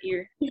that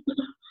ear.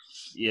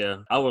 Yeah,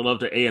 I would love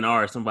to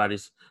A&R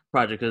somebody's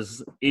project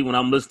because even when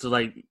I'm listening to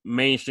like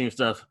mainstream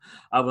stuff,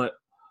 I'm like,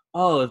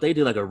 oh, if they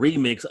do like a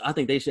remix, I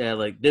think they should add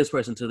like this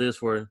person to this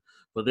for a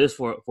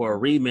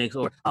remix,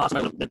 or oh,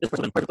 this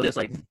person perfect for this.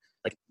 Like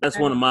that's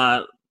one of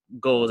my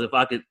goals. If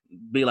I could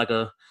be like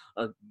a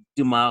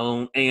do my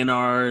own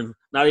A&R, and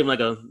not even like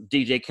a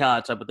DJ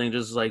Khaled type of thing,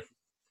 just like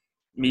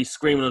me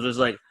screaming, just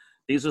like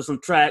these are some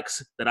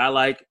tracks that I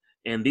like,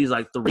 and these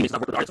like the remixes I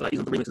work with artists. Like these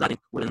are the remixes I think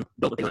would have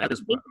built with at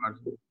this point.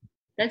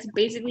 That's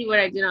basically what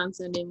I did on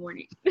Sunday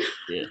morning.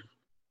 Yeah.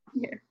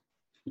 Yeah.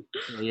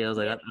 Yeah, I was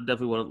like, I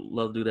definitely would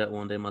love to do that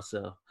one day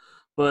myself.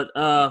 But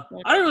I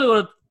didn't really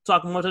want to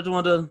talk much. I just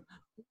wanted to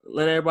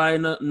let everybody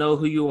know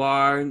who you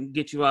are and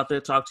get you out there,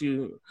 talk to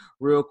you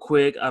real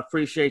quick. I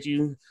appreciate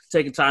you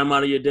taking time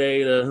out of your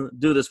day to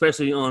do this,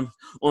 especially on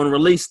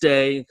release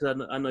day,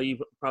 because I know you're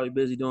probably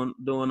busy doing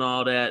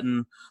all that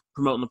and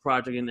promoting the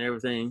project and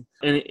everything.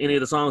 Any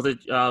of the songs that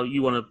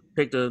you want to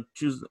pick to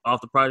choose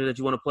off the project that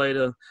you want to play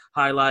to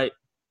highlight?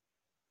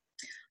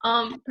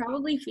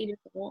 Probably Feed Your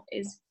Soul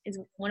is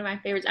one of my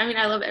favorites. I mean,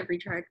 I love every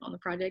track on the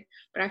project,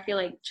 but I feel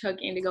like Chuck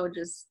Indigo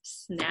just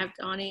snapped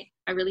on it.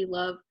 I really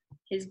love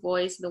his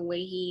voice, the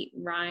way he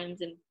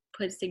rhymes and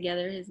puts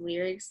together his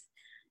lyrics.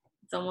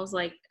 It's almost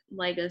like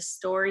a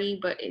story,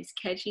 but it's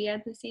catchy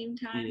at the same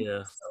time.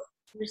 Yeah. So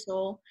Feed Your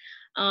Soul.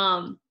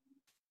 I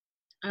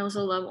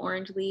also love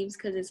Orange Leaves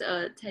because it's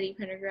a Teddy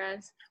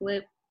Pendergrass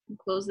flip,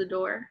 Close the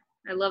Door.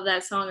 I love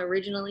that song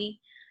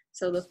originally.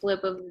 So the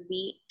flip of the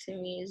beat to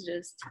me is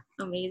just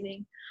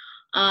amazing.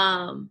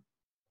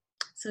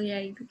 So yeah,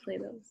 you could play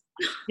those.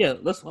 Yeah,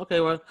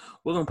 okay. Well,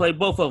 we're gonna play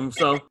both of them.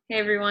 So hey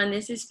everyone,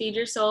 this is Feed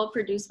Your Soul,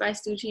 produced by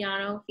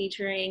Stucciano,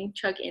 featuring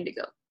Chuck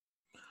Indigo.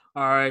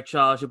 All right,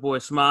 y'all. It's your boy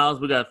Smiles.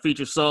 We got Feed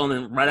Your Soul,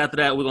 and then right after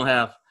that, we're gonna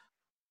have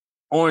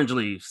Orange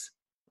Leaves.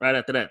 Right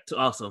after that,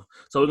 awesome.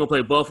 So we're gonna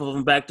play both of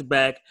them back to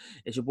back.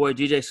 It's your boy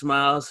DJ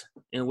Smiles,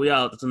 and we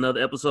out. It's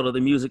another episode of the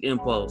Music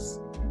Impulse.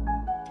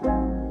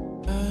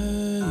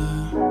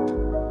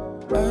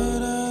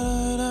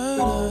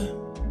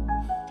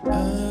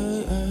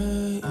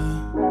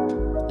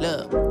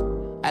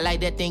 I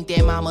like to think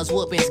that mama's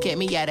whoopings kept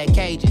me out of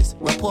cages.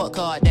 Report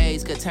card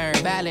days could turn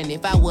violent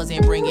if I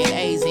wasn't bringing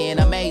A's in.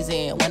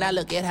 Amazing when I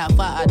look at how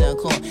far I done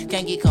come.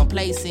 Can't get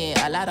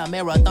complacent, a lot of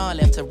marathon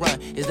left to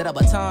run. Is that a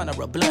baton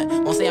or a blunt?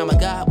 Won't say I'm a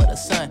god but a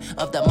son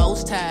of the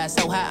most high.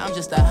 So high I'm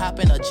just a hop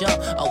and a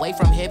jump away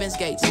from heaven's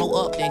gates.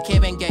 More up than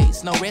Kevin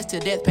Gates. No rest till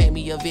death pay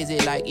me a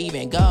visit like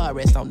even God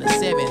rest on the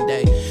 7th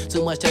day.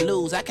 Too much to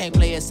lose, I can't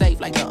play it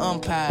safe like the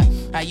umpire.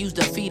 I use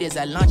the feet as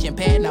a launching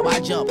pad, now I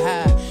jump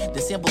high.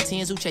 The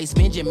simpletons who chase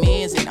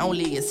Benjamins and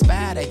only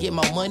aspire to get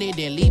more money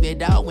than leave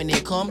it out when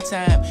it come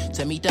time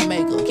to meet the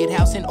maker. Get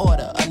house in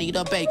order,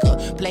 Anita Baker.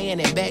 Playing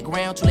in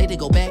background, too late to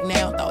go back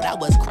now. Thought I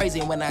was crazy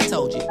when I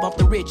told you. Bump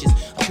the riches,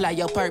 apply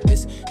your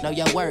purpose, know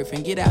your worth,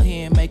 and get out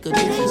here and make a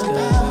difference. It ain't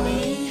about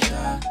me, it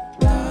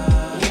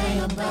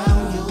ain't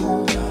about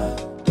you.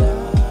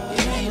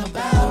 It ain't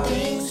about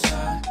things,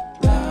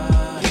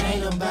 it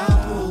ain't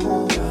about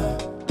proof.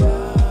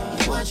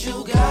 If what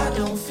you got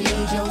don't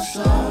feed your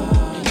soul,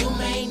 then you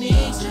may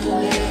need to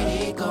let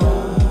it go.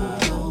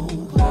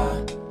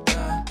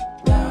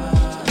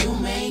 You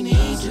may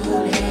need to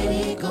let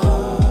it go.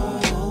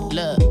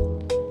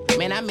 Look,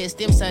 man, I miss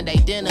them Sunday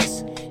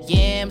dinners.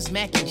 Yams,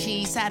 mac and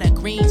cheese, side of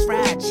greens,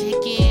 fried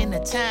chicken. The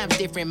time's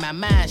different, my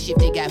mind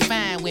shifted. Got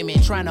fine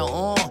women trying to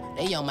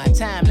they on my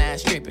timeline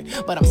stripping,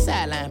 but I'm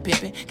sideline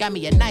pimping. Got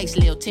me a nice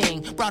little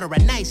ting, brought her a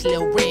nice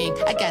little ring.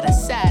 I got a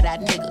side-eye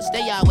niggas,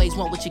 they always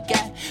want what you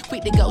got.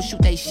 Quick to go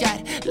shoot they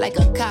shot, like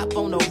a cop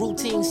on a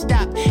routine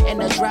stop. And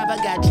the driver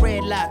got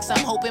dreadlocks,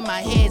 I'm hoping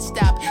my head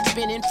stop.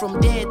 Spinning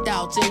from dead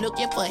thoughts and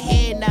looking for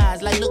head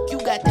nods. Like, look, you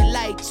got the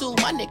light too,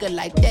 my nigga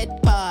like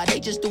that pod. They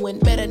just doing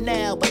better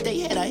now, but they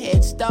had a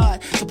head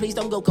start. So please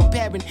don't go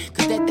comparing,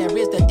 cause there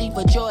is the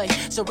deeper joy.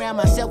 Surround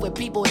myself with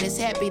people that's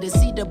happy to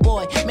see the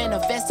boy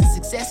manifesting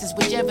successes,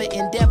 whichever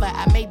endeavor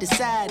I may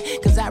decide.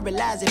 Cause I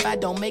realize if I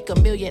don't make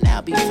 $1 million,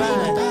 I'll be fine. It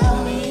ain't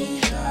about me,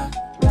 it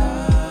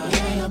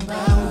ain't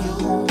about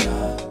you.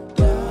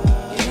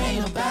 It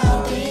ain't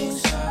about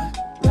things,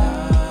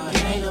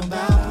 it ain't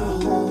about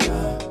proof.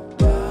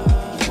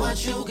 If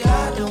what you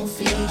got don't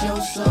feed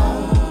your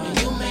soul, then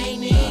you may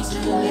need to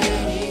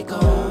let it go.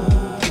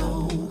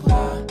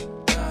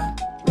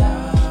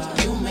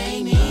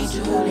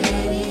 Let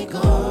it go.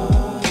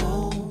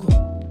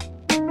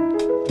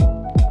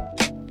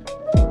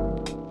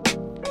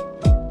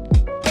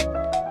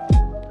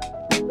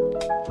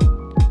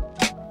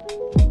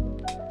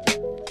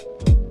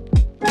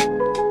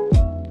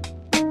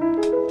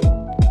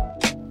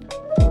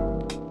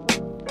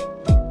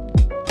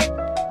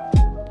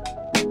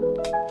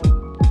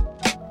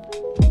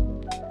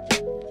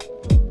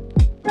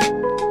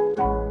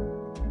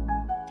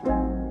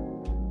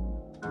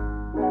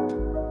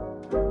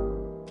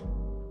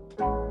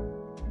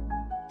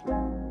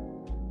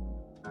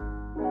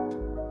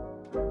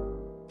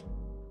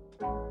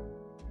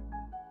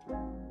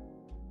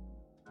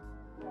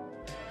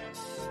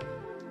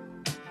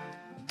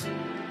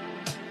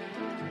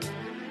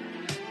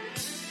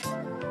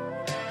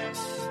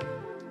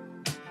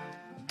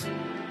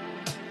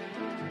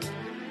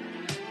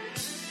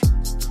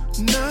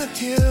 Not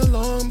here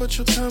long, but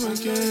you'll come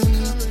again.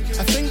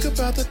 I think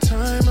about the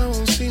time I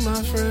won't see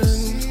my friend.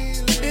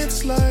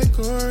 It's like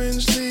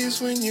orange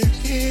leaves when you're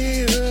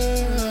here.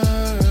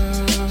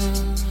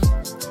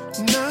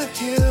 Not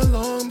here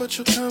long, but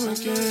you'll come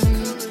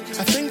again.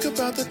 I think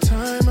about the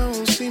time I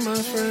won't see my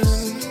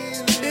friend.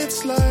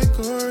 It's like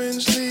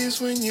orange leaves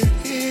when you're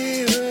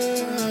here.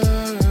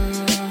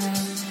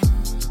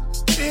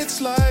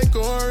 It's like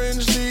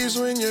orange leaves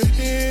when you're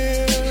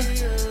here.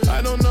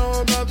 I don't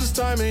know about this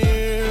time of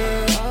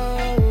year.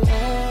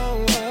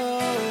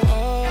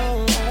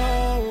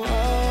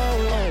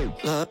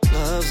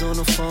 Love's on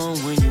the phone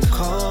when you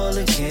call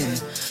again.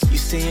 You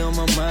stay on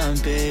my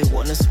mind, babe.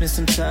 Wanna spend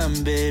some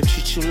time, babe.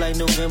 Treat you like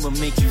November,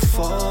 make you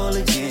fall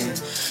again.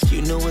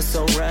 You know it's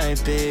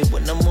alright, babe,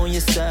 when I'm on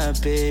your side,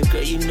 babe.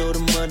 Girl, you know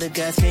them other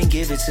guys can't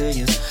give it to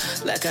you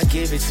like I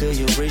give it to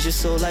you. Raise your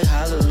soul like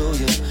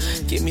hallelujah.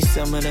 Give me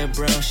some of that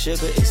brown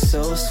sugar, it's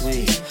so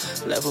sweet.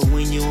 Love it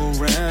when you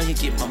around, you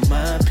get my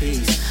mind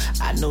peace.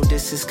 I know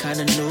this is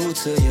kinda new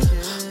to you.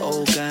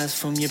 Old guys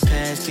from your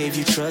past gave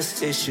you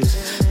trust issues.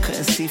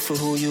 Couldn't see for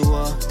who you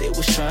are, they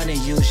was trying to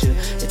use you.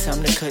 It's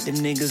time to cut them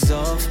niggas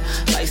off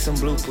like some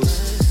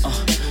bloopers.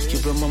 You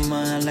blow my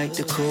mind like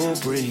the cool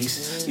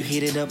breeze. You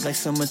heat it up like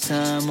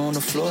summertime on the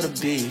Florida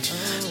beach.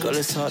 Girl,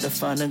 it's hard to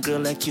find a girl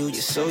like you, you're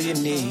so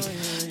unique.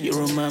 You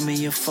remind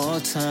me of fall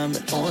time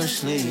and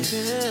orange leaves.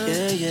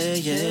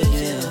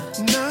 Yeah.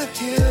 Not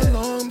here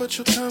long, but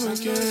you'll come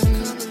again.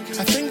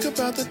 I think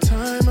about the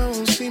time I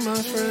won't see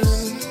my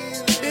friend.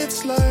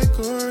 It's like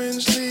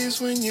orange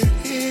leaves when you're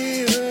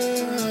here.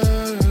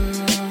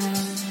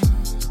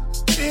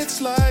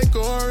 It's like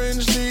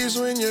orange leaves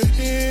when you're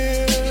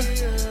here.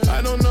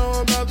 I don't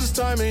know about this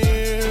time of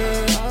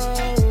year.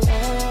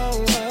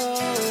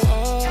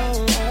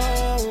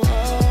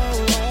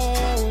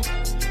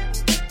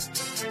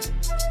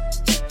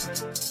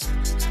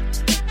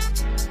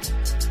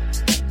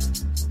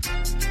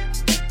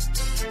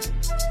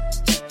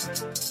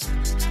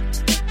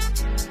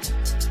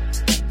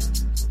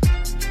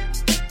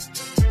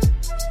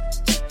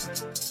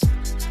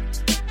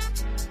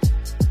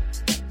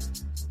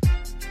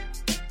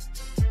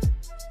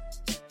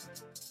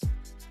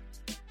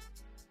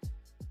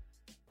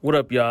 What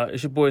up, y'all?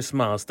 It's your boy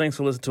Smiles. Thanks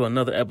for listening to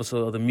another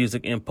episode of the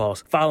Music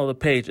Impulse. Follow the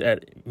page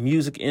at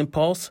Music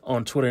Impulse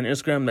on Twitter and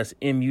Instagram. That's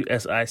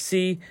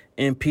MUSICMPULSE.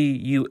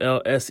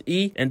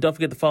 And don't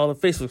forget to follow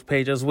the Facebook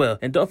page as well.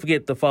 And don't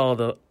forget to follow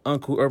the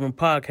Uncle Urban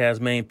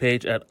Podcast main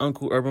page at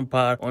Uncle Urban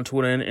Pod on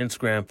Twitter and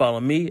Instagram. Follow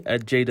me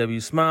at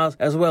JW Smiles,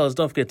 as well as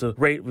don't forget to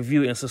rate,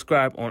 review, and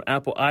subscribe on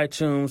Apple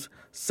iTunes,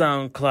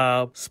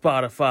 SoundCloud,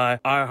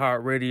 Spotify,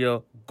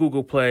 iHeartRadio,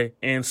 Google Play,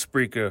 and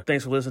Spreaker.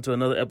 Thanks for listening to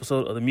another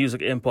episode of the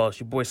Music Impulse.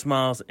 Your boy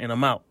Smiles, and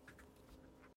I'm out.